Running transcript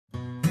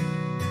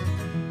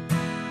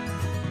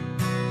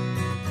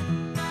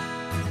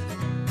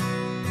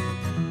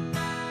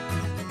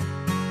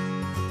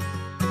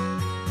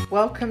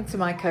Welcome to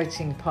my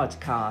coaching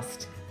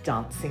podcast,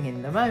 Dancing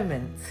in the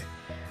Moment,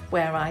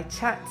 where I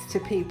chat to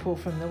people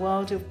from the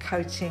world of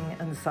coaching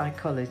and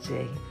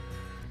psychology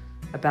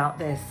about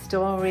their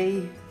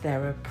story,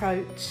 their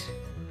approach,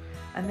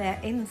 and their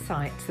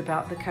insights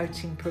about the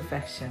coaching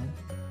profession.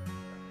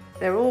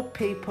 They're all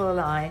people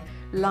I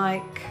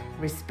like,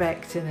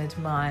 respect and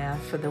admire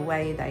for the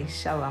way they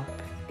show up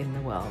in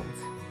the world.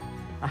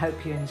 I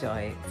hope you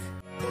enjoy it.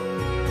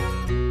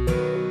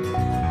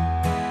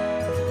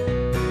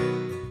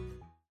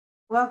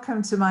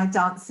 Welcome to my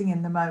Dancing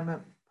in the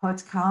Moment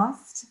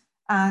podcast.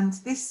 And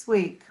this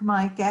week,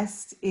 my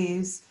guest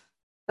is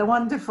the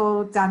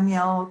wonderful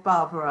Danielle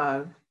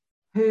Barbaro,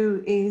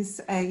 who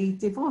is a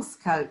divorce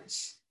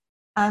coach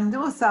and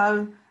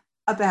also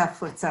a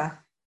barefooter.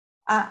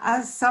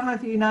 As some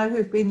of you know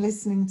who've been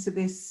listening to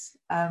this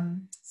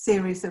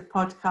series of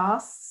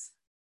podcasts,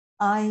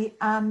 I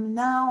am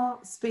now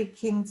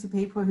speaking to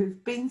people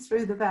who've been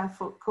through the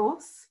barefoot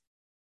course.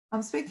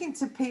 I'm speaking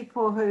to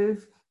people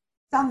who've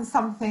done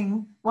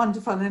something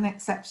wonderful and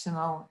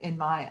exceptional in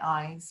my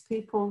eyes,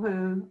 people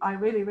who I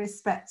really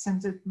respect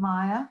and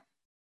admire,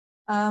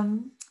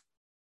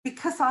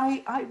 because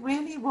I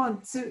really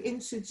want to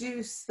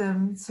introduce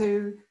them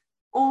to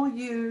all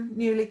you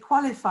newly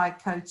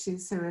qualified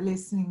coaches who are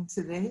listening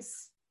to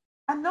this,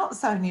 and not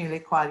so newly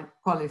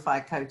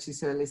qualified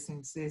coaches who are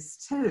listening to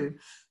this too,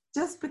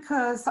 just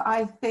because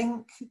I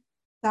think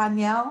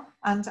Danielle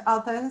and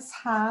others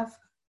have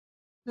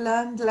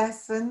learned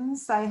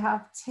lessons, they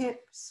have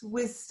tips,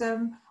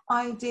 wisdom,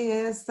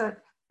 ideas that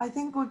I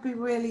think would be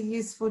really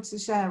useful to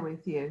share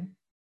with you.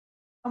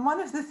 And one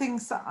of the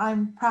things that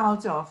I'm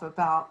proud of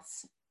about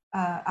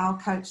our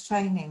coach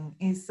training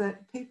is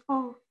that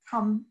people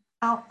come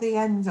out the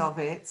end of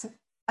it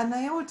and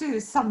they all do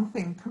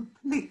something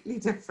completely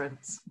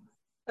different.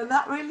 And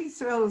that really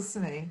thrills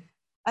me.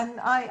 And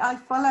I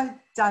followed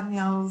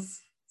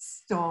Danielle's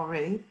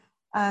story,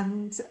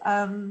 and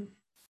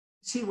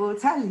she will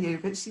tell you,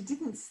 but she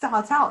didn't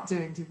start out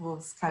doing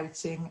divorce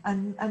coaching.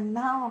 And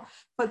now,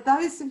 for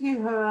those of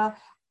you who are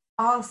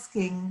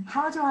asking,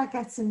 how do I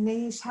get a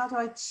niche? How do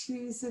I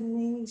choose a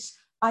niche?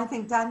 I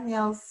think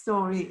Danielle's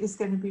story is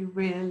going to be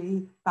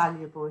really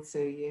valuable to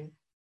you.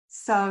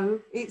 So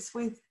it's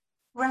with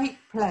great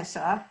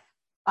pleasure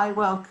I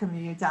welcome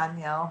you,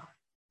 Danielle.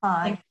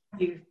 Hi.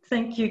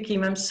 Thank you,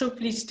 Kim. I'm so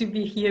pleased to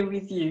be here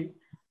with you.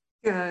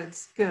 Good,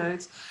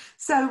 good.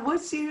 So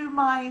would you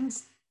mind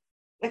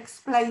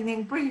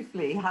explaining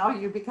briefly how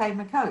you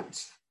became a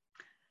coach?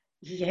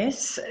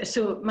 Yes,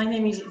 so my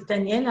name is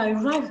Danielle. I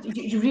arrived,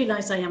 you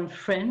realize I am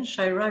French.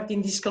 I arrived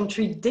in this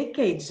country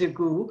decades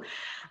ago,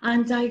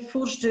 and I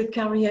forged a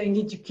career in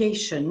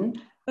education,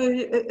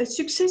 a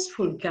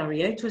successful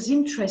career. It was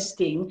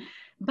interesting,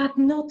 but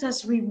not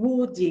as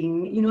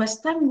rewarding. You know,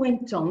 as time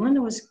went on, when I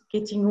was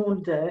getting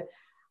older,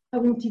 I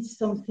wanted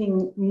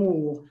something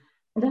more.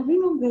 And I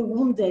remember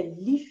one day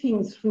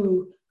leafing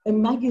through a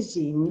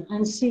magazine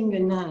and seeing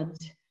an ad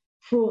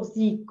for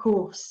the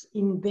course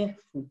in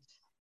barefoot.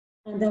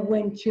 And I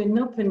went to an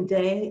open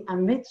day, I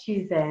met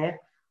you there,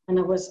 and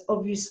I was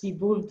obviously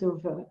bowled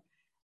over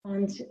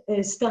and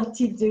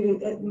started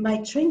my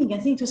training. I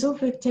think it was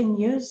over 10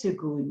 years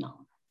ago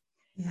now.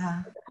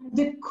 Yeah.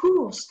 The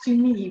course to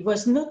me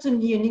was not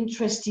only an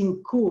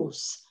interesting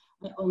course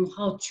on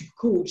how to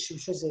coach,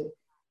 which was a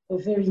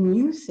very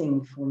new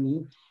thing for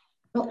me,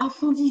 but I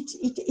found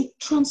it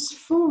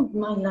transformed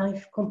my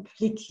life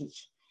completely.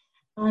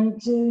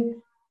 And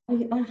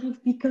I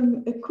have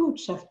become a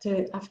coach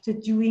after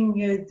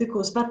doing the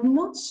course, but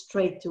not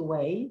straight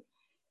away.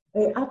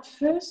 At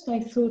first, I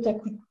thought I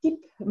could dip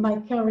my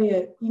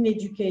career in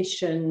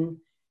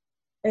education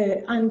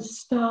and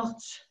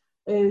start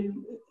a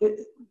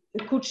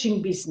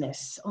coaching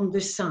business on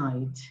the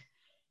side.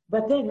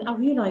 But then I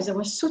realized I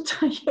was so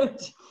tired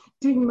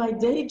doing my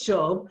day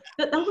job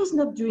that I was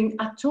not doing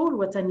at all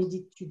what I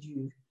needed to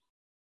do.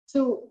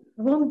 So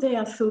one day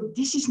I thought,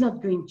 this is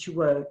not going to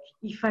work.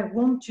 If I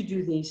want to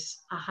do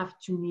this, I have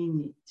to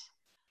mean it.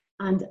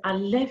 And I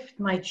left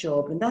my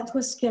job, and that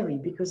was scary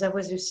because I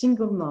was a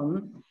single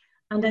mom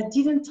and I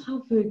didn't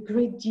have a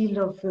great deal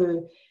of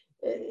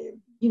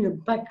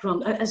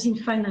background, as in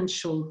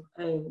financial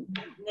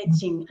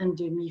netting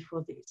under me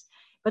for this.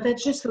 But I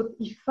just thought,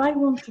 if I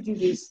want to do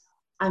this,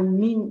 I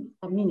mean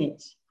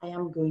it. I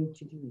am going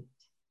to do it.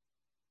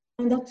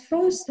 And at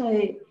first,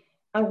 I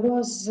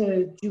was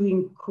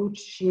doing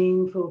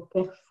coaching for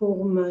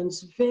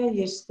performance,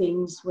 various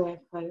things where,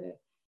 do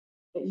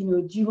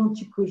you want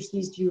to coach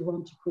this? Do you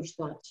want to coach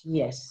that?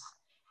 Yes.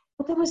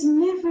 But I was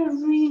never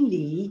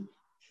really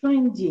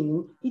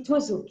finding, it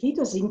was okay, it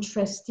was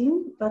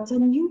interesting, but I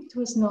knew it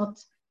was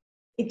not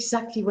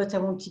exactly what I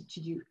wanted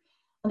to do.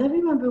 And I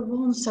remember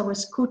once I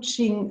was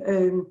coaching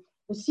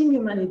a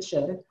senior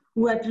manager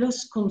who had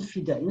lost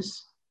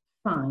confidence,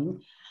 fine.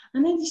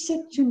 And then he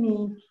said to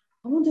me,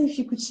 I wonder if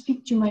you could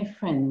speak to my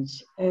friend.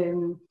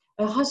 Her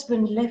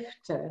husband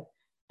left her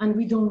and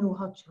we don't know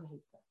how to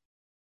help her.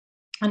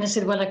 And I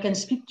said, well, I can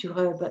speak to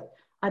her, but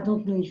I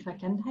don't know if I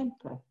can help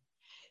her.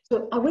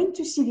 So I went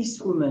to see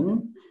this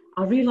woman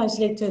I realized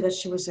later that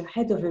she was the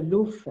head of a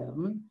law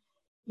firm.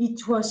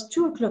 It was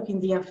 2 o'clock in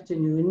the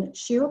afternoon.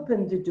 She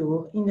opened the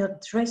door in her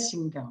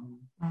dressing gown.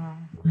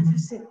 And I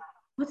said,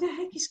 what the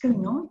heck is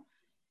going on?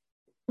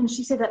 And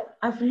she said,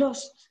 I've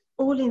lost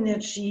all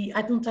energy.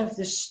 I don't have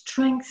the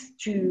strength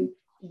to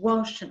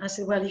wash. And I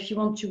said, well, if you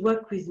want to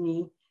work with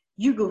me,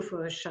 you go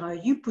for a shower,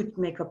 you put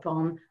makeup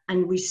on,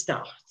 and we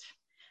start.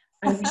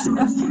 And we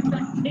started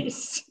like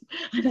this.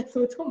 And I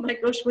thought, oh my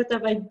gosh, what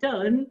have I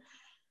done?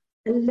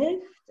 I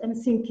left and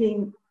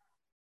thinking,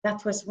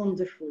 that was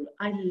wonderful.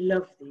 I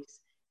love this.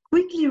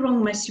 Quickly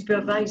rang my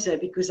supervisor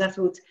because I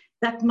thought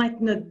that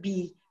might not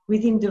be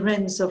within the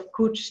realms of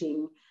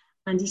coaching.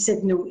 And he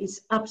said, no,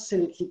 it's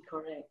absolutely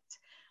correct.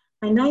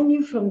 And I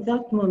knew from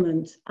that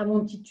moment, I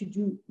wanted to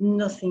do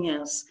nothing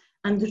else.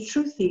 And the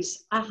truth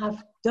is, I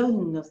have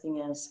done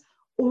nothing else.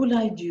 All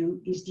I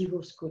do is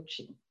divorce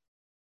coaching.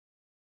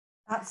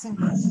 That's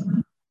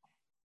incredible.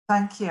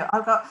 Thank you.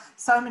 I've got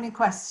so many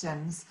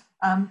questions.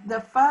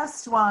 The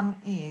first one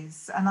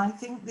is, and I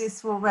think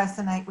this will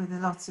resonate with a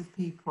lot of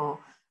people,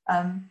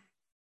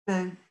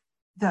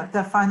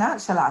 the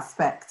financial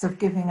aspect of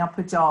giving up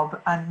a job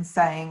and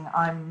saying,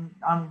 I'm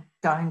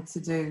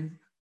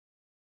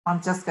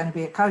just going to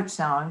be a coach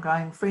now, I'm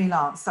going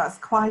freelance. That's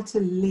quite a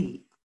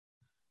leap.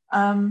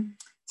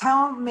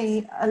 Tell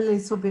me a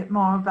little bit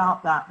more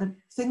about that. The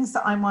things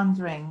that I'm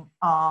wondering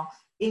are,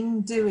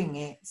 in doing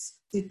it,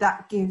 did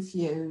that give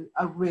you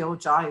a real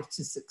drive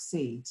to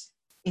succeed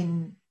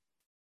in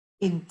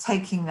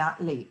taking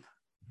that leap?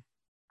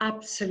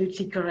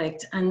 Absolutely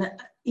correct. And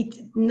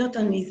not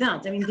only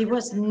that, I mean, there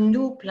was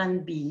no plan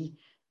B.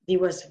 There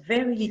was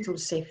very little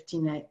safety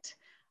net.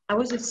 I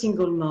was a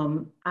single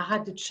mom. I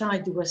had a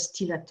child who was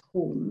still at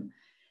home.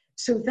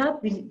 So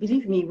that,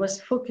 believe me,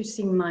 was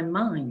focusing my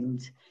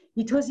mind.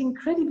 It was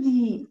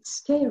incredibly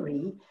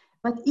scary,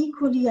 but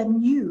equally I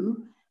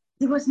knew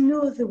there was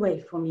no other way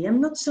for me.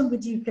 I'm not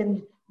somebody who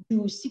can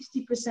do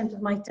 60%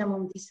 of my time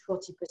on this,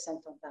 40%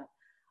 on that.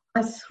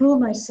 I throw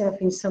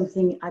myself in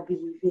something I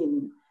believe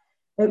in.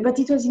 But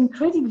it was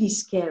incredibly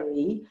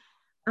scary.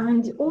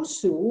 And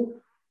also,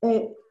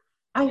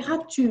 I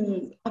had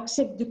to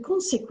accept the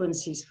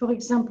consequences. For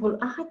example,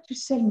 I had to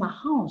sell my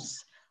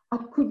house. I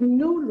could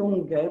no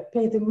longer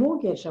pay the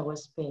mortgage I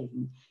was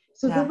paying.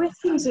 So there were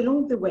things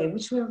along the way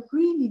which were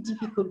really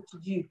difficult to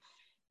do.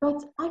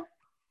 But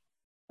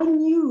I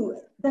knew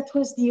that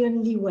was the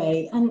only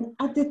way. And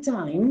at the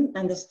time,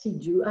 and I still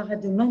do, I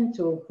had a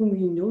mentor whom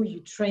you know,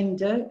 you trained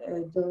her,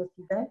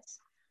 Dorothy Betts.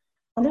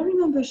 And I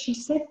remember she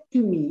said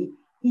to me,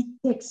 it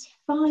takes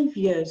 5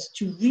 years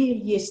to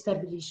really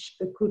establish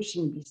a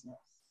coaching business.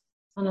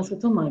 And I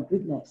thought, oh my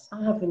goodness,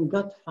 I haven't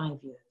got 5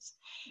 years.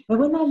 But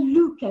when I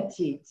look at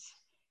it,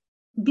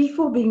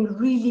 before being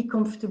really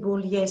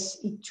comfortable, yes,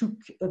 it took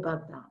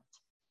about that.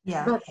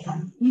 Yeah. But,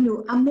 you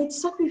know, I made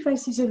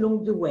sacrifices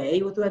along the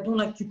way, although I don't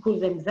like to call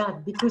them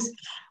that, because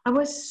I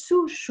was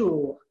so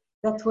sure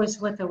that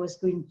was what I was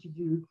going to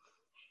do.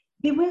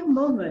 There were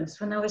moments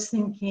when I was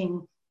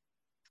thinking,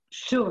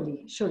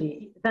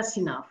 surely, that's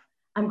enough.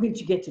 I'm going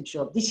to get a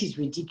job. This is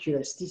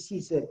ridiculous.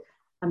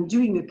 I'm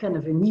doing a kind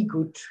of an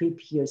ego trip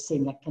here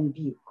saying I can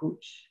be a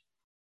coach.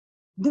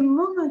 The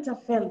moment I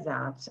felt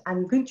that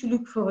I'm going to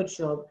look for a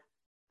job,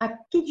 I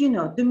kid you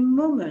not, the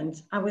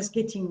moment I was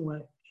getting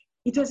work,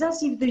 it was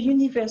as if the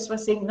universe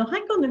was saying, no,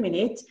 hang on a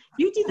minute,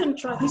 you didn't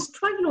try this,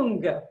 try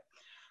longer.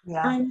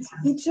 Yeah. And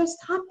it just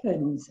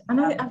happened.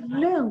 And I've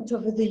learned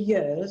over the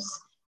years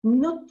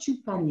not to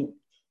panic.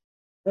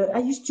 I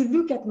used to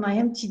look at my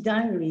empty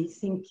diary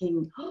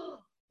thinking, oh,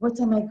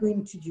 what am I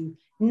going to do?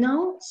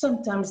 Now,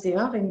 sometimes there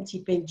are empty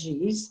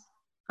pages.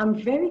 I'm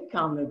very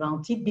calm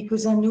about it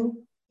because I know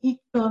it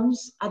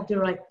comes at the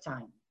right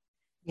time.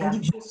 Yeah. And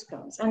it just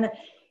comes. And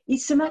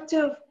it's a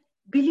matter of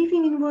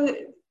believing in what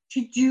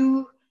to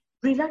do,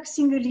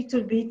 relaxing a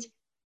little bit,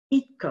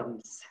 it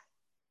comes.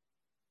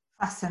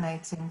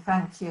 Fascinating,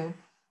 thank you.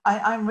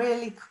 I'm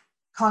really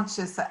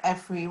conscious that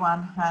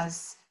everyone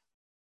has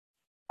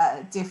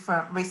a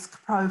different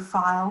risk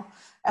profile.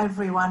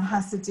 Everyone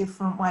has a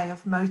different way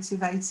of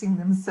motivating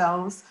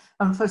themselves.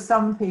 And for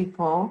some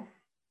people,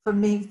 for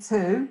me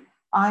too,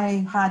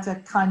 I had a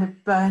kind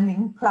of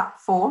burning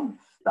platform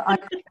that I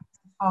created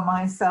for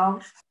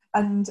myself.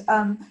 And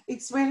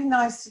it's really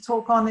nice to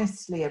talk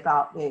honestly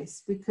about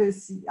this,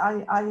 because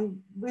I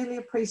really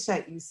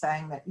appreciate you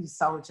saying that you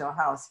sold your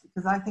house,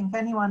 because I think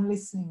anyone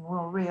listening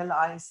will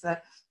realize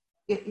that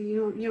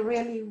you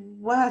really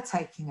were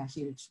taking a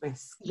huge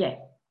risk. Yeah.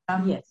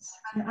 Yes.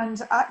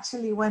 And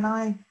actually, when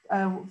I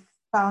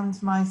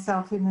found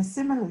myself in a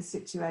similar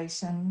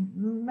situation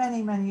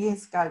many, many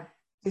years ago,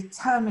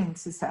 determined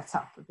to set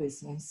up a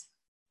business,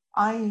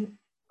 I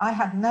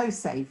had no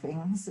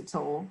savings at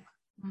all.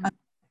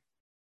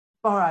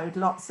 Borrowed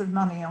lots of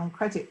money on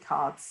credit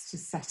cards to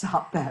set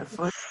up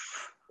Barefoot.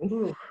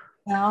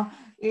 Now,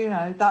 you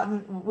know,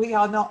 that we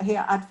are not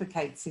here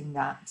advocating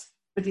that,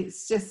 but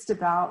it's just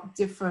about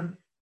different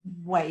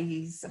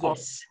ways of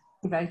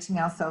motivating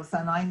ourselves.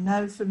 And I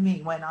know for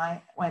me, when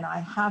I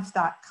have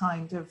that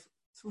kind of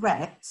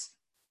threat,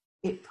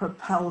 it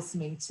propels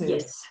me to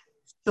Yes.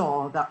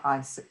 ensure that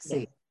I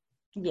succeed.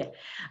 Yeah,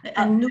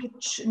 and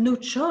no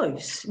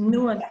choice,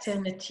 no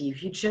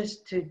alternative. You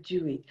just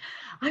do it.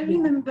 I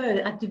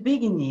remember at the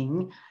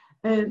beginning,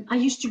 I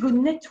used to go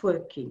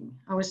networking.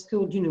 I was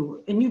told, you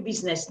know, a new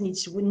business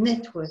needs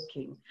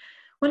networking.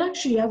 Well,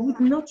 actually, I would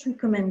not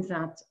recommend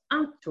that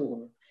at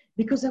all,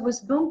 because I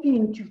was bumping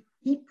into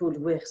people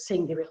who were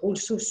saying they were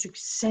also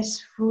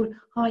successful.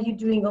 How are you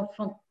doing? Oh,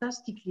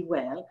 fantastically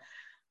well.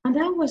 And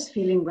I was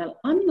feeling, well,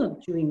 I'm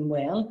not doing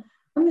well.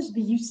 I must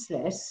be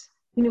useless.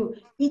 You know,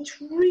 it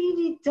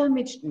really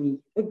damaged me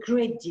a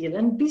great deal.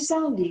 And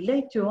bizarrely,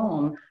 later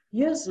on,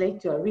 years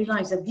later, I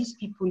realized that these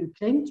people who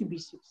claim to be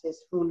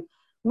successful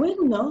were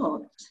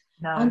not.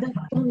 No. And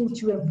I've gone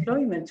into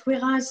employment,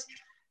 whereas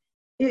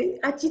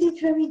I did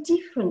it very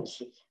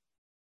differently.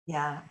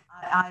 Yeah,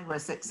 I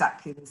was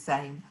exactly the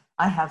same.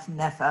 I have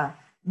never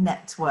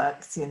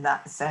networked in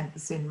that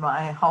sense in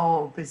my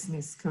whole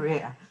business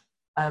career.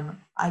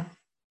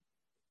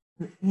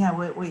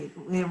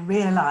 We're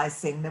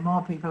realizing the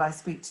more people I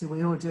speak to,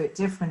 we all do it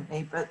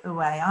differently. But the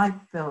way I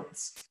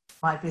built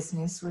my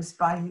business was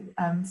by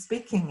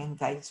speaking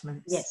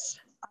engagements. Yes.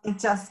 I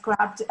just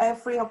grabbed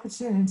every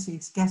opportunity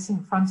to get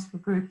in front of a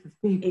group of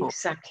people.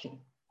 Exactly.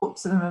 Talk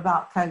to them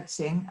about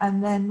coaching,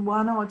 and then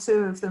one or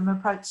two of them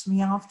approached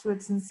me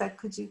afterwards and said,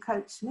 "Could you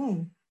coach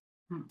me?"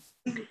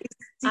 Did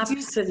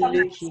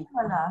Absolutely. You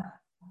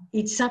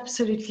It's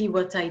absolutely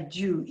what I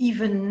do.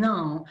 Even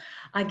now,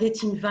 I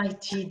get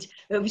invited.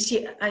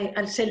 Obviously,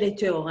 I'll say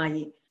later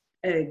I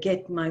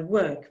get my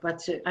work,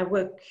 but I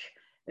work.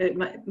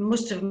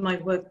 Most of my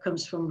work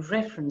comes from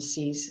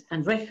references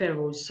and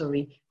referrals,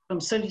 from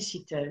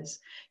solicitors.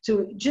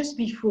 So just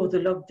before the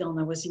lockdown,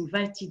 I was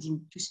invited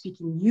to speak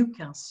in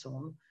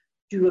Newcastle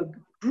to a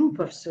group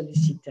of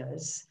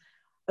solicitors.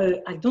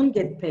 I don't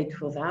get paid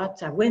for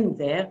that. I went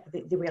there.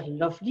 They were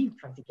lovely. In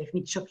fact, they gave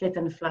me chocolate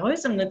and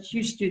flowers. I'm not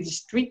used to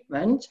this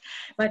treatment.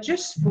 But I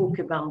just spoke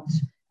about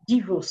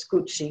divorce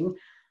coaching.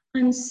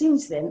 And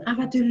since then, I've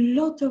had a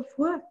lot of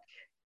work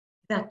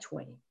that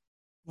way.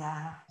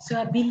 Yeah. So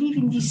I believe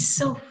in this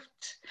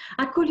soft,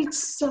 I call it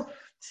soft,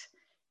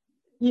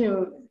 you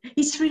know,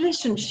 it's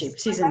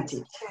relationships, isn't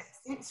it?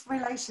 It's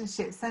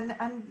relationships.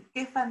 And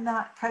given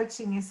that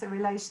coaching is a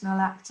relational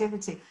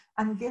activity,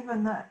 and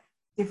given that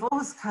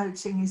divorce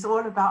coaching is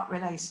all about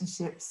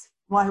relationships,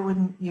 why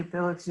wouldn't you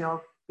build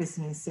your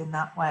business in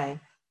that way?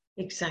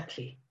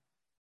 Exactly.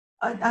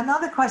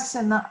 Another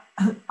question that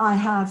I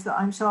have that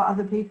I'm sure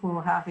other people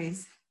will have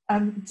is,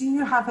 do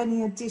you have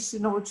any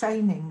additional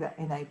training that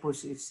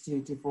enables you to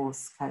do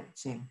divorce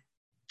coaching?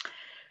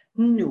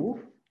 No.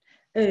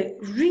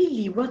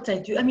 Really what I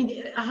do, I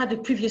mean, I had a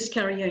previous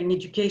career in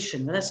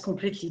education, but that's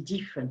completely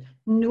different.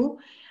 No,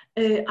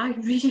 I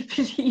really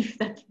believe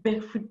that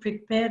Barefoot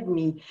prepared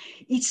me.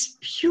 It's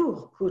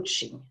pure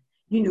coaching.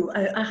 You know,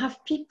 I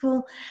have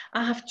people,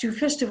 I have to,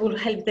 first of all,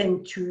 help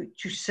them to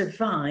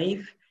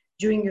survive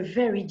during a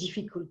very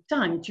difficult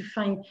time, to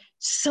find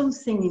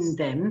something in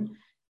them.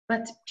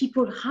 But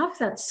people have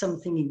that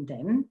something in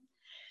them.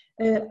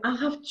 I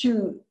have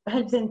to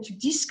help them to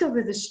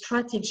discover the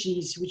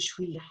strategies which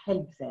will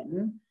help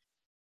them.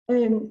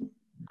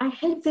 I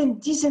help them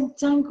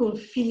disentangle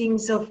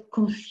feelings of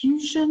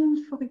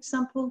confusion, for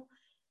example,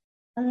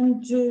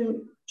 and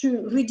to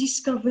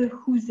rediscover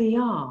who they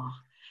are.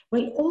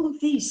 Well, all of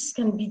this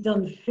can be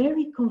done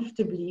very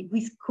comfortably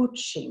with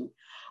coaching.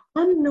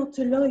 I'm not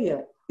a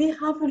lawyer. They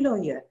have a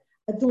lawyer.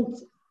 I don't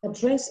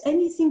address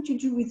anything to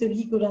do with the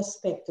legal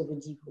aspect of a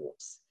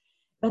divorce.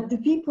 But the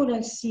people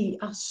I see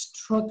are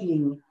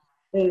struggling.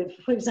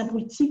 For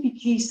example,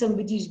 typically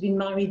somebody who's been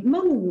married,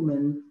 man or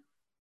woman,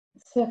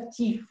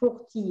 30,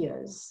 40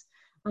 years,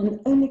 and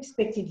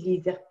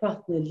unexpectedly their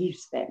partner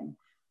leaves them.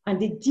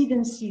 And they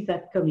didn't see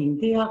that coming.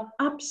 They are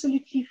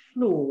absolutely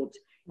flawed,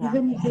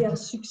 even if they are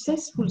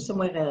successful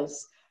somewhere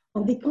else.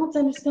 And they can't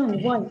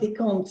understand why they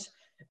can't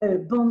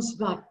bounce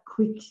back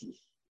quickly.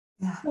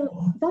 Yeah.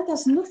 So that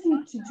has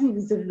nothing to do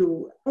with the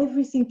law,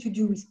 everything to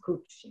do with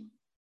coaching.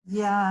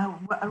 Yeah,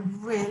 a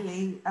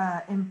really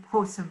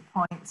important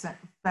point,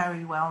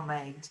 very well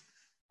made.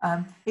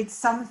 It's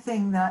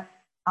something that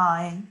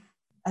I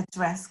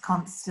address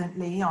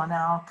constantly on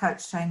our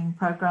coach training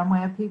program,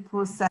 where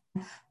people say,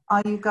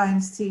 are you going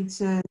to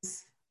teach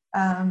us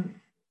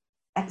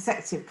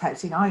executive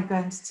coaching? Are you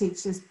going to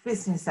teach us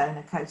business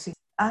owner coaching?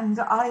 And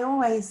I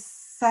always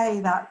say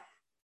that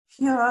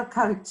pure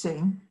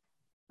coaching,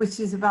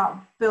 which is about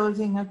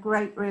building a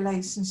great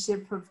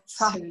relationship of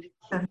trust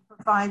and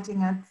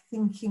providing a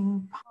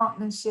thinking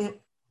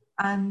partnership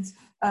and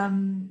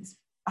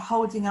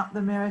holding up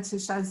the mirror to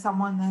show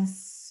someone their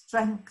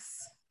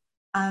strengths.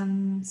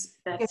 And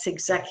that's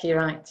exactly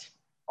right.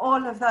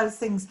 All of those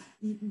things,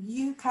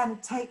 you can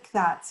take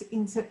that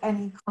into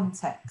any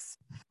context.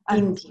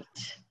 Indeed.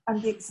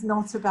 And it's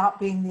not about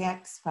being the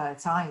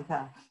expert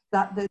either.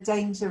 That the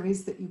danger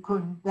is that you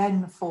can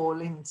then fall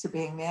into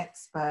being the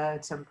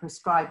expert and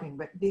prescribing,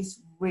 but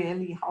this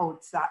really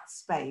holds that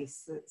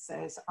space that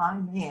says,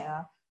 I'm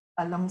here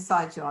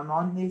alongside you. I'm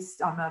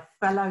a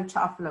fellow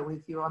traveler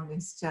with you on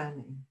this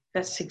journey.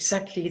 That's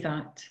exactly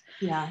that.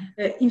 Yeah.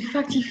 In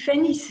fact, if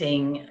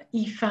anything,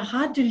 if I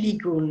had a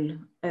legal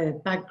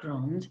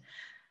background,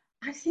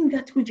 I think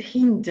that would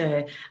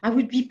hinder. I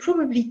would be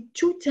probably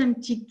too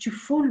tempted to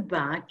fall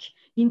back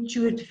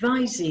into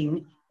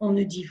advising on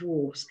a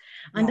divorce.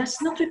 And Yes.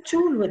 that's not at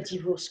all what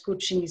divorce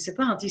coaching is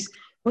about. It's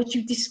what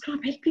you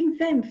describe, helping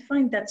them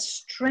find that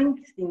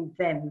strength in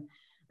them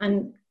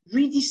and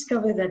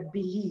rediscover that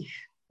belief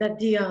that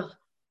they are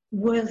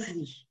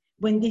worthy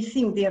when they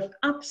think they have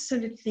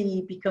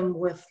absolutely become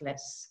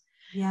worthless.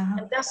 Yeah.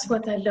 And that's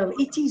what I love.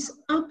 It is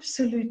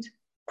absolute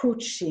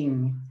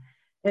coaching.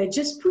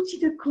 Just put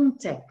it in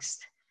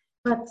context,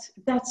 but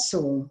that's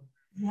all.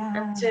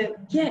 Yeah. And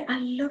yeah, I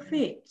love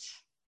it.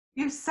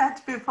 You said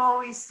before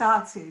we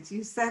started,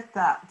 you said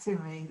that to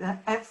me,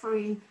 that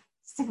every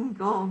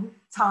single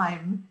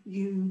time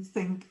you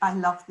think, I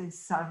love this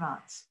so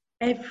much.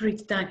 Every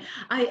time.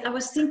 I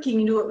was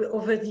thinking, you know,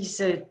 over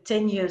these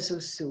 10 years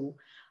or so,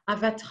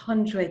 I've had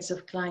hundreds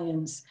of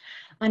clients.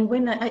 And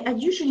when I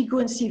usually go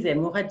and see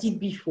them, or I did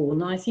before.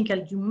 Now I think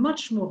I'll do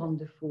much more on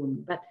the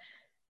phone. But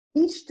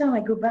each time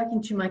I go back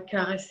into my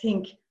car, I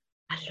think,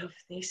 I love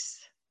this.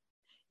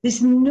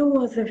 There's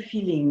no other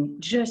feeling,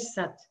 just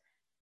that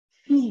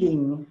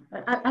feeling.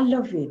 I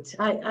love it.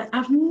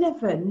 I've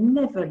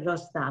never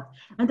lost that.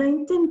 And I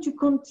intend to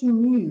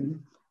continue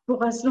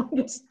for as long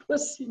as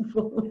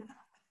possible.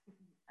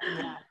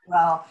 Yeah,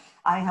 well,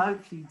 I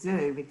hope you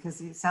do,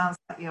 because it sounds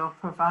like you're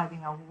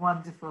providing a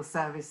wonderful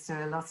service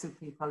to a lot of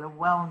people, a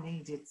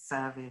well-needed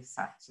service,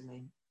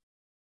 actually.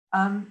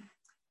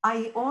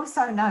 I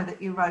also know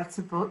that you wrote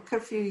a book a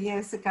few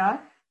years ago.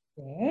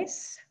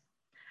 Yes,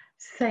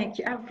 thank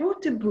you. I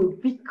wrote a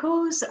book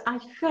because I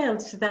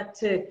felt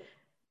that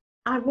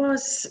I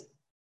was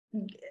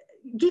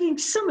giving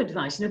some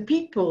advice. You know,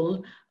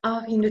 people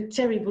are in a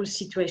terrible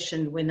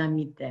situation when I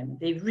meet them.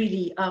 They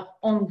really are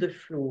on the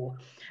floor.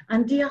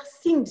 And there are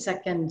things I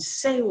can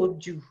say or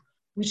do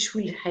which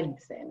will help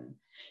them.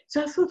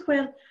 So I thought,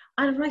 well,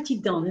 I'll write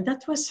it down. And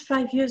that was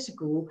 5 years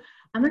ago.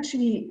 I'm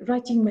actually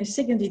writing my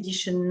second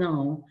edition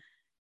now,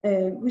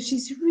 which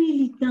is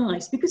really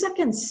nice because I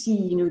can see,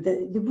 you know,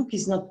 the book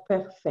is not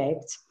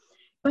perfect,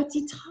 but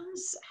it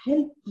has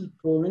helped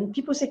people. And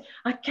people say,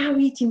 I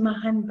carry it in my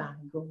handbag,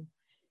 or,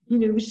 you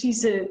know, which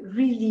is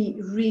really,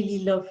 really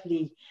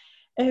lovely.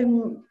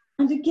 And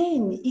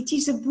again, it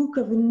is a book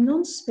of a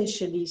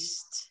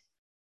non-specialist,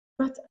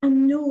 but I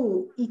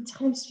know it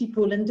helps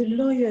people, and the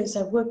lawyers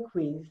I work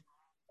with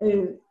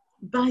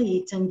buy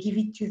it and give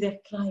it to their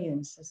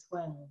clients as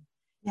well.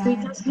 Yeah. So it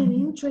has been an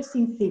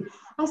interesting thing.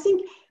 I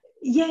think,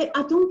 yeah,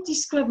 I don't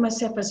describe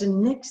myself as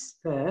an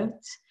expert,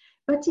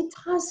 but it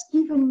has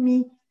given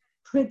me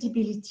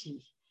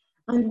credibility.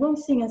 And one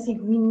thing I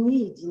think we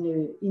need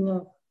in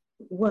our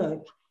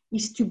work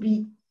is to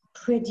be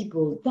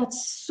credible.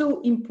 That's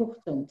so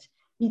important.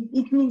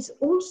 It means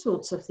all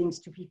sorts of things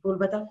to people,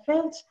 but I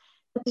felt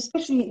that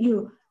especially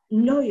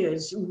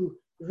lawyers who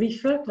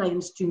refer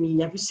clients to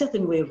me have a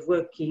certain way of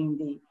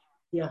working.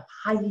 They are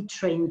highly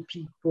trained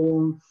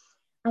people.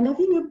 And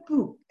having a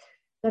book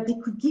that they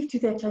could give to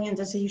their client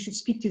and say, you should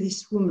speak to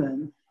this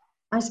woman,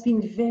 has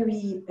been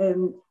very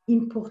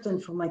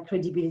important for my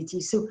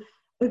credibility. So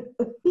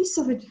a piece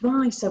of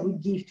advice I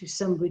would give to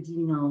somebody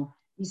now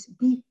is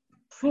be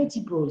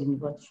credible in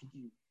what you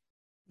do.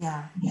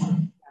 Yeah.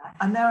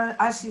 And there are,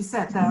 as you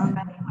said, there are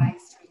many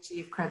ways to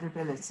achieve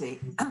credibility.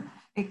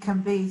 It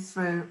can be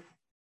through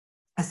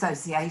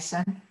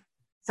association.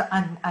 So,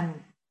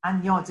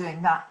 and you're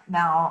doing that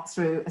now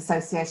through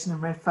association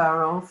and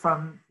referral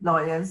from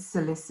lawyers,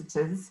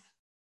 solicitors.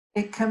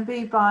 It can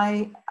be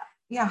by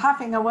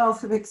having a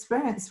wealth of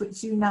experience,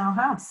 which you now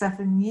have,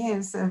 7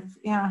 years of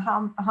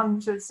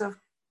hundreds of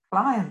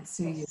clients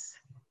who you.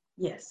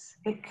 Yes.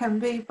 It can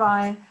be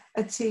by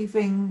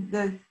achieving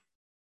the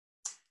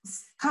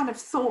kind of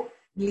thought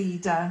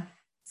leader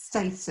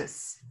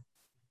status.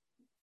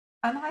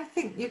 And I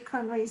think you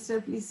can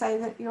reasonably say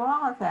that you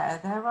are there.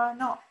 There are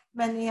not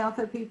many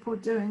other people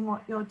doing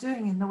what you're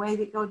doing in the way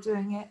that you're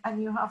doing it,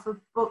 and you have a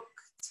book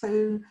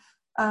to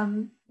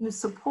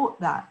support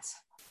that.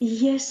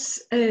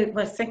 Yes,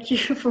 well, thank you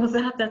for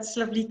that. That's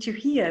lovely to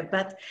hear.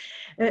 But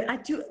I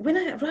do. When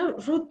I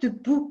wrote the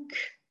book,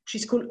 which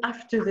is called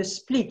After the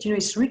Split, you know,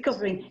 it's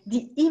recovering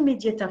the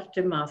immediate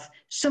aftermath.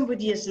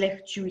 Somebody has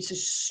left you. It's a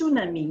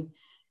tsunami.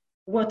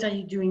 What are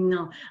you doing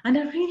now? And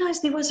I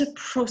realized there was a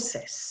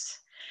process.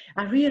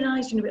 I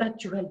realized, we had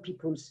to help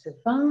people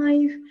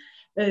survive,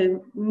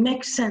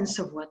 make sense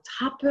of what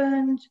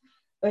happened,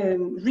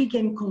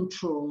 regain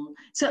control.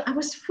 So I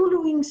was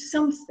following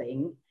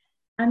something,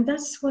 and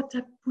that's what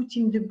I put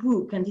in the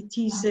book. And it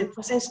is a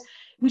process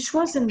which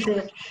wasn't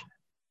there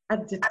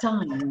at the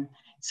time.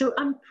 So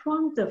I'm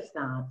proud of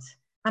that.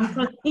 I'm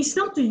proud. It's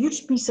not a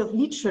huge piece of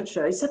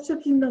literature. It's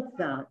absolutely not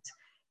that.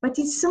 But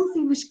it's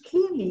something which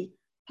clearly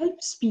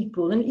helps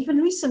people. And even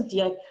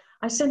recently,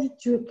 I sent it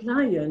to a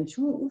client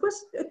who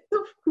was a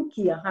tough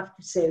cookie, I have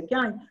to say. A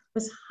guy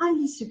was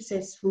highly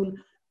successful,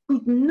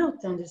 could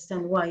not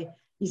understand why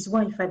his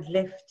wife had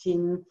left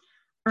him,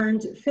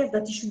 and felt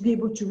that he should be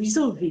able to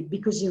resolve it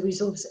because he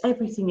resolves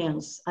everything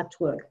else at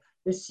work,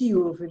 the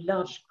CEO of a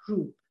large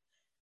group.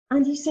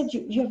 And he said,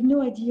 you have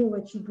no idea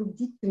what your book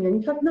did to me. And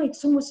in fact, no,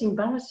 it's almost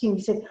embarrassing.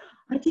 He said,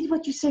 I did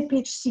what you say,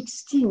 page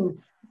 16.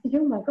 I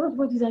said, oh my God,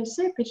 what did I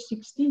say, page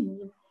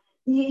 16?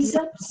 He is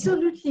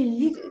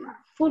absolutely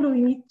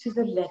following it to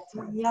the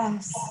letter.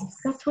 Yes.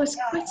 That was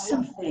quite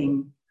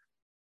something.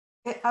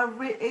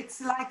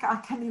 It's like, I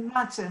can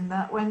imagine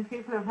that when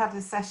people have had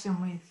a session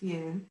with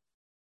you,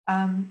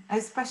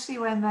 especially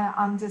when they're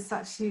under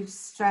such huge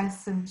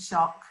stress and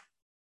shock,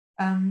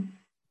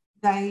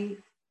 they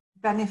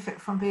benefit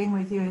from being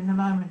with you in the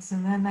moment,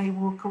 and then they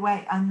walk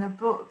away, and the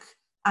book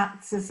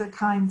acts as a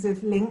kind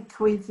of link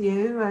with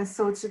you, a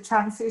sort of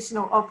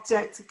transitional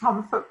object, a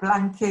comfort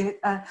blanket,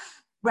 a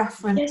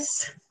reference.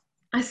 Yes,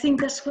 I think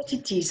that's what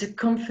it is, a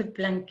comfort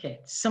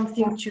blanket,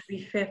 something to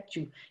refer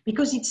to,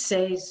 because it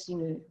says, you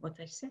know, what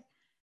I said.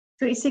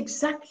 So it's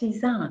exactly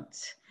that.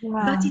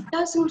 But it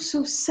has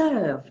also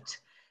served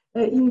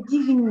in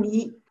giving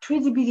me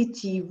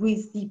credibility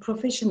with the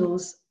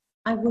professionals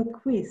I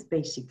work with,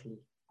 basically.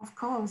 Of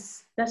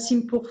course. That's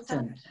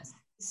important.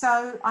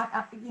 So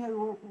you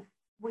know,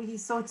 we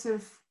sort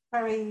of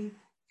very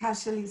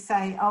casually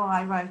say, oh,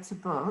 I wrote a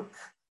book.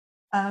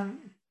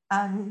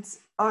 And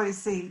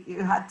obviously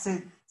you had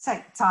to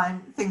take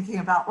time thinking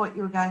about what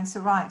you were going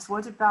to write.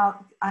 What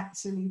about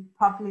actually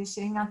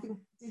publishing? I think,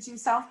 did you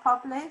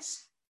self-publish?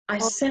 I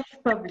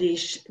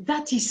self-publish.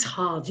 That is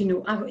hard. You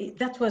know,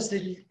 that was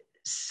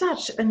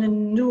such an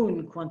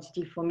unknown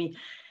quantity for me.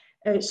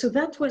 So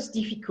that was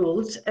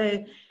difficult.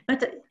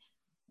 But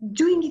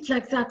doing it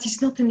like that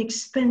is not an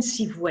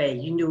expensive way.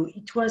 You know,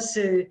 it was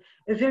a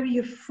very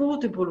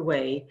affordable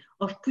way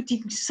of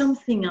putting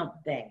something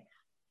out there.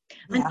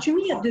 And to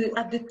me,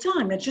 at the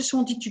time, I just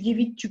wanted to give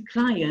it to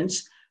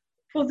clients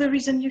for the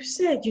reason you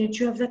said, you know,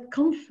 to have that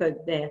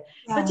comfort there.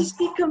 But it's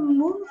become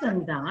more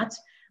than that,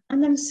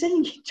 and I'm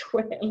selling it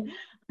well,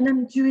 and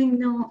I'm doing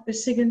now a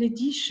second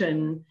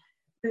edition.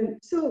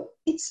 So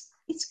it's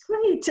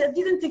great. I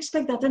didn't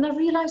expect that, and I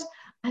realized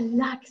I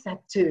like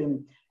that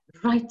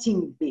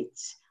writing bit.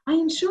 I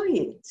enjoy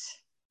it.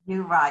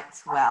 You write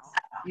well.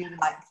 You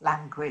like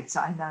language.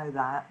 I know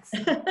that.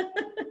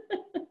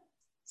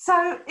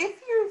 So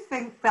if you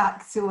think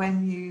back to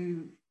when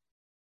you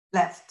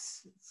left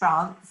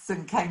France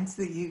and came to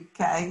the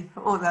UK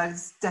all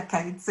those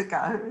decades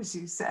ago, as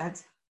you said,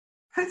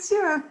 could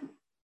you have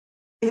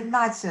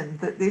imagined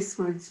that this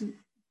would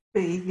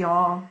be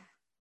your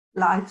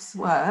life's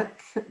work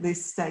at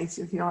this stage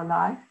of your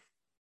life?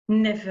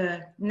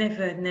 Never,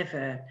 never,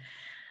 never.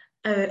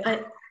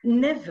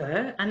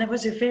 Never, and I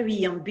was a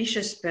very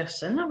ambitious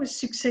person. I was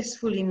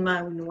successful in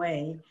my own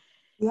way.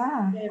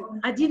 Yeah.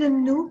 I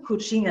didn't know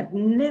coaching. I'd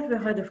never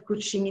heard of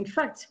coaching. In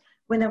fact,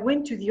 when I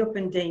went to the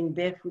open day in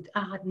Barefoot,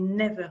 I had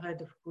never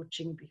heard of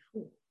coaching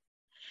before.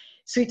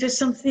 So it was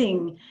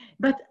something,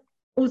 but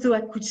although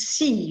I could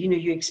see, you know,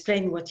 you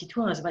explained what it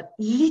was, but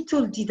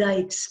little did I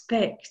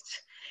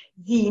expect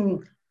the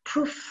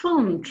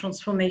profound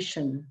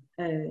transformation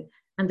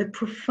and the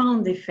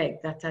profound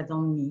effect that had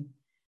on me.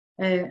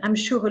 I'm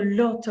sure a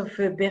lot of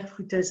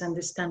barefooters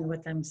understand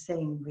what I'm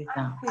saying with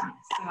that.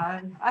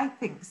 I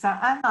think so.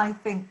 And I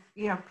think,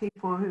 you know,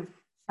 people who've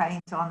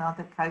trained on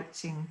other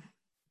coaching,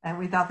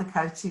 with other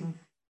coaching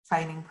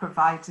training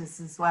providers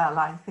as well,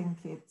 I think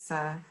it's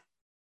a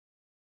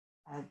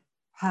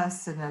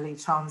personally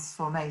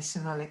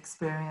transformational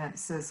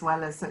experience as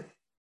well as a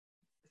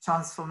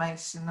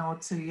transformational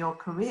to your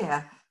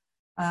career.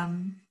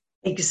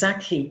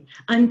 Exactly,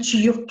 and to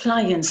your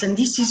clients, and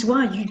this is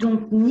why you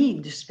don't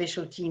need a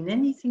specialty in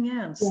anything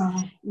else.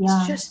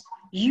 It's just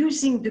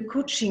using the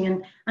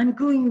coaching and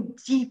going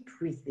deep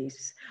with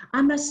this.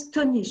 I'm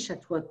astonished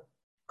at what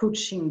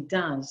coaching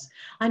does.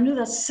 I know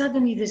that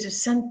suddenly there's a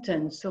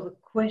sentence or a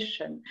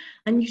question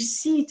and you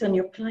see it on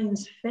your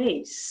client's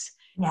face.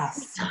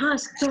 Yes. It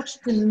has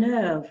touched the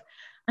nerve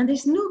and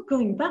there's no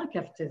going back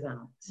after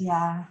that.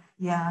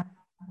 Yeah,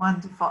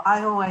 wonderful.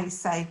 I always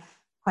say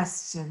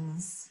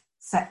questions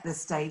set the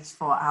stage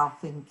for our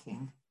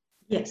thinking.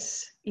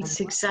 Yes, it's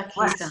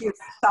exactly Once that. you've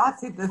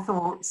started the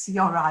thoughts,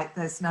 you're right,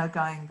 there's no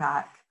going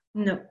back.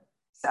 No.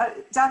 So,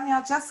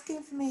 Danielle, just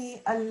give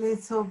me a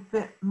little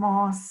bit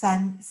more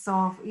sense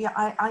of,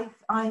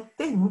 I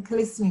think,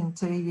 listening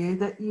to you,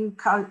 that you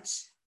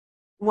coach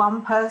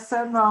one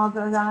person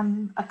rather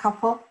than a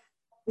couple.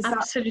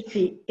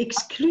 Absolutely,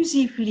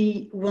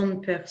 exclusively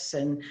one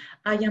person.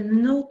 I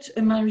am not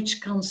a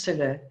marriage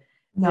counselor.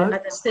 No. At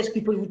that stage,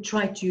 people would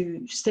try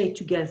to stay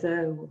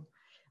together.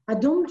 I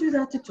don't do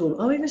that at all.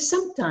 However,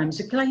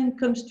 sometimes a client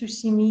comes to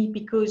see me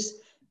because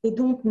they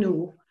don't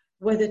know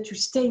whether to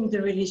stay in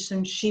the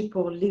relationship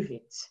or leave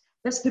it.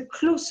 That's the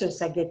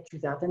closest I get to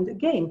that. And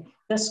again,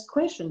 that's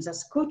questions,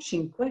 that's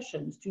coaching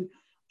questions to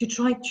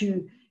try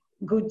to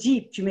go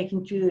deep to make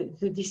into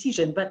the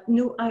decision. But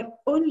no, I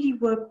only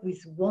work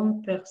with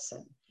one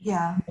person.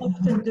 Yeah.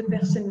 Often the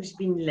person who's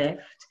been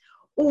left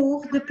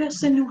or the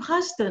person who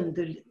has done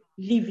the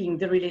leaving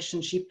the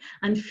relationship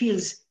and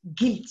feels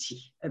guilty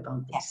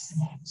about this.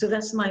 So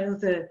that's my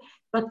other,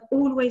 but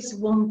always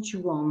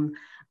one-to-one.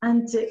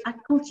 And I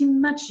can't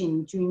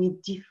imagine doing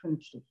it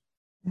differently.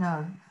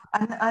 No.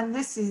 And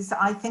this is,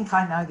 I think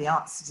I know the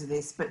answer to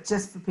this, but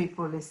just for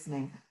people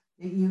listening,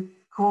 you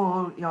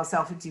call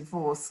yourself a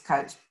divorce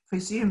coach.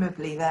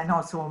 Presumably they're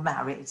not all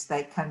married.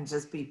 They can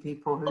just be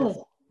people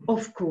who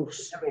of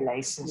course, a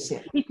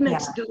relationship. It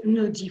makes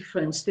no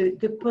difference.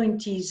 The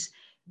point is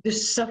the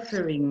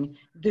suffering,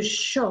 the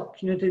shock,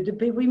 the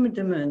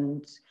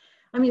bewilderment.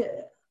 I mean,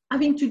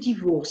 having to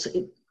divorce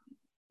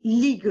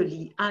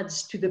legally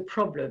adds to the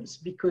problems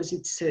because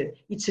it's a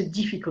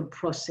difficult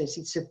process,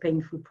 it's a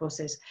painful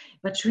process.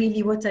 But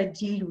really what I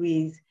deal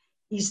with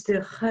is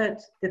the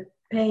hurt, the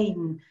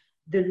pain,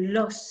 the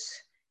loss,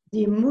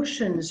 the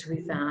emotions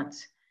with that.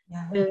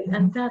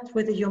 And that,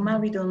 whether you're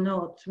married or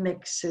not,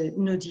 makes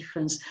no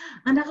difference.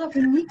 And I have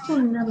an equal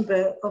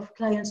number of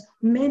clients,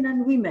 men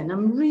and women.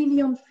 I'm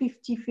really on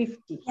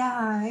 50-50.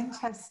 Yeah,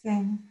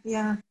 interesting.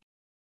 Yeah.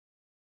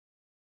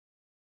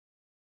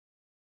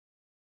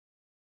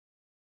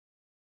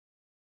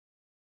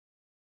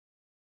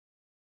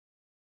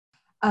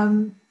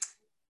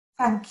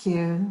 Thank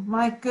you.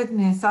 My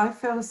goodness, I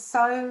feel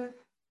so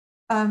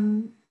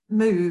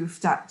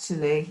moved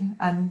actually.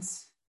 And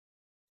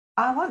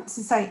I want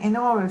to say in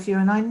awe of you,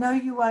 and I know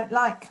you won't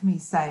like me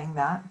saying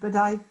that, but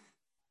I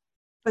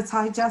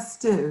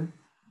just do.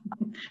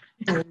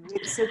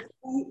 It's a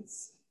great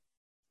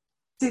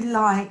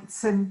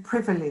delight and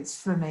privilege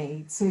for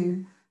me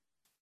to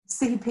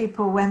see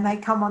people when they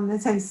come on the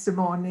taster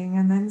morning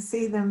and then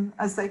see them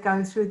as they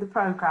go through the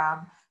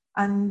program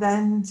and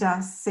then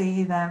just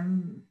see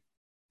them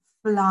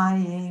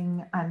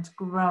flying and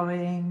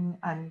growing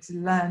and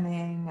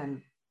learning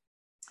and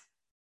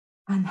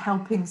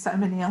helping so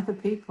many other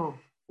people.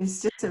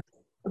 It's just a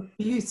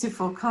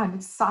beautiful kind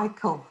of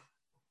cycle.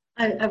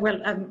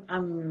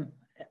 I'm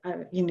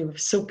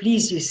so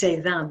pleased you say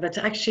that, but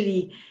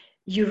actually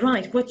you're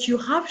right. What you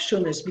have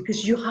shown us,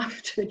 because you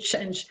have to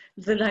change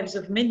the lives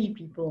of many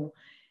people,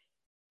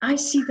 I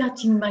see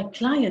that in my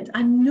client.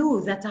 I know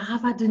that I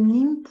have had an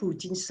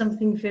input in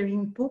something very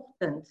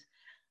important.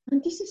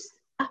 And this is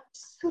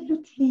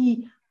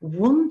absolutely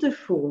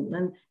wonderful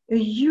and a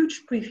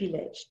huge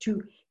privilege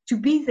to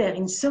be there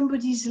in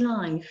somebody's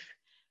life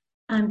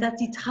and that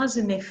it has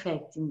an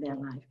effect in their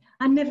life.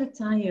 I never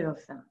tire of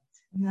that.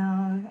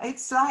 No,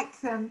 it's like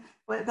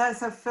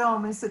there's a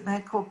film, isn't there,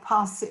 called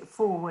Pass It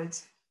Forward.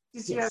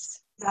 Did you ever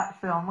see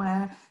that film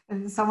where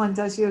someone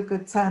does you a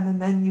good turn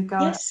and then you go?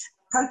 Yes.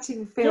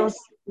 Coaching feels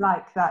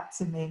like that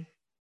to me.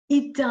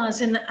 It does.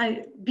 And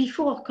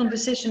before our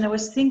conversation, I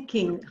was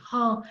thinking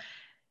how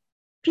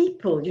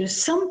people,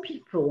 some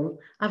people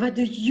have had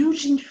a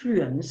huge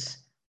influence.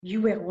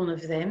 You were one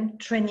of them,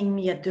 training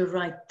me at the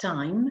right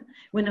time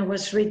when I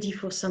was ready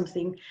for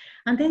something.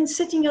 And then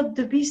setting up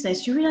the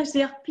business, you realize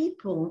there are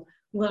people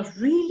who are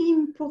really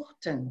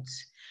important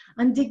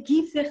and they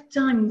give their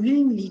time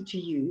willingly to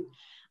you.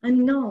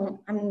 And now,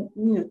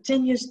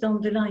 10 years down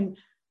the line,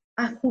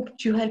 I hope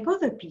to help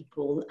other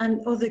people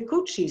and other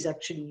coaches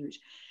actually.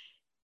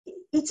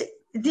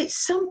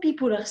 Some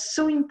people are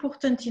so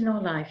important in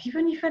our life,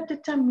 even if at the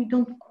time we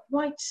don't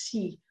quite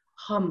see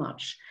how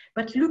much.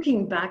 But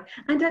looking back,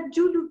 and I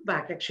do look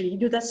back actually,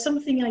 that's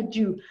something I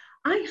do.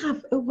 I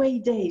have away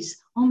days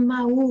on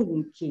my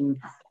own, Kim.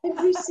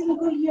 Every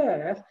single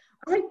year,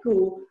 I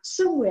go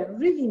somewhere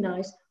really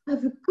nice,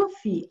 have a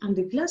coffee and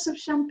a glass of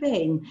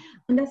champagne,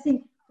 and I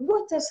think,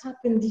 what has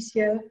happened this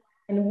year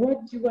and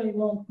what do I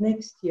want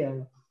next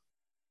year?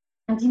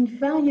 And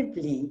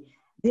invariably,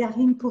 there are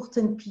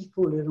important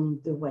people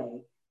along the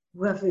way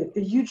who have a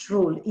huge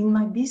role in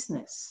my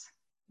business.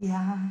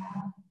 Yeah.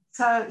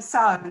 So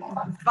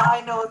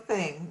final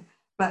thing,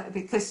 but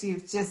because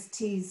you've just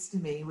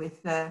teased me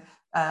with the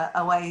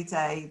away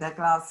day, the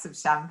glass of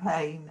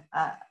champagne,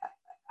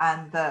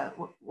 and the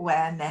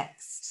where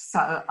next.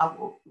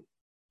 So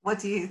what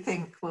do you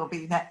think will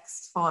be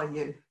next for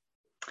you?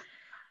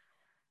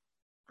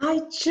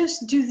 I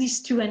just do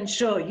this to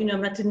enjoy.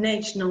 I'm at an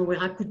age now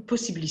where I could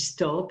possibly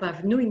stop. I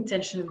have no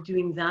intention of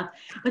doing that.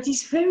 But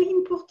it's very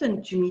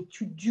important to me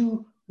to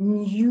do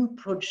new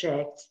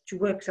projects, to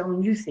work on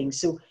new things.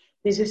 So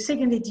there's a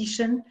second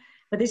edition,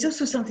 but there's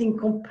also something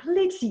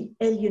completely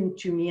alien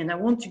to me, and I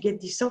want to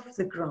get this off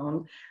the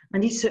ground.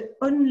 And it's an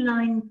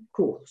online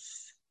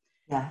course.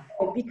 Yeah.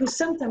 Because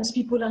sometimes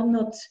people are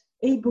not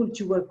able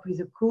to work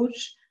with a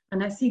coach,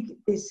 and I think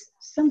there's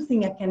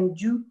something I can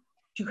do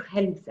to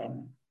help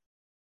them.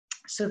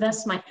 So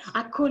that's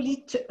I call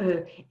it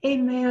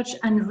Emerge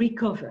and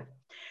Recover.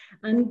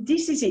 And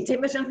this is it,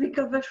 Emerge and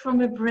Recover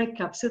from a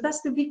breakup. So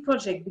that's the big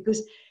project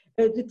because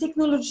the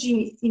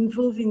technology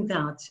involved in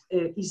that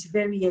is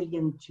very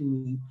alien to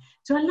me.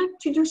 So I like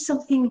to do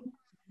something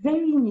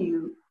very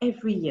new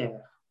every year.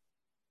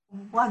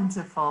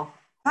 Wonderful.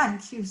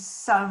 Thank you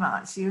so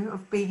much. You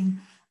have been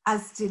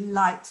as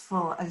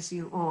delightful as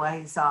you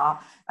always are.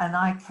 And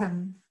I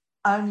can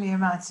only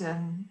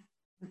imagine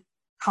the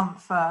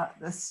comfort,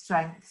 the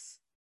strength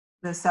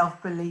the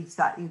self-belief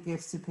that you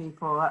give to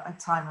people at a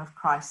time of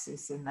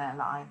crisis in their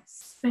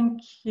lives.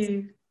 Thank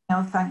you.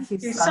 No, thank you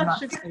so much.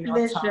 Such a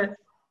pleasure.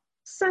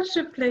 Such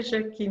a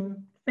pleasure,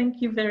 Kim.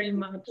 Thank you very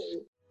much.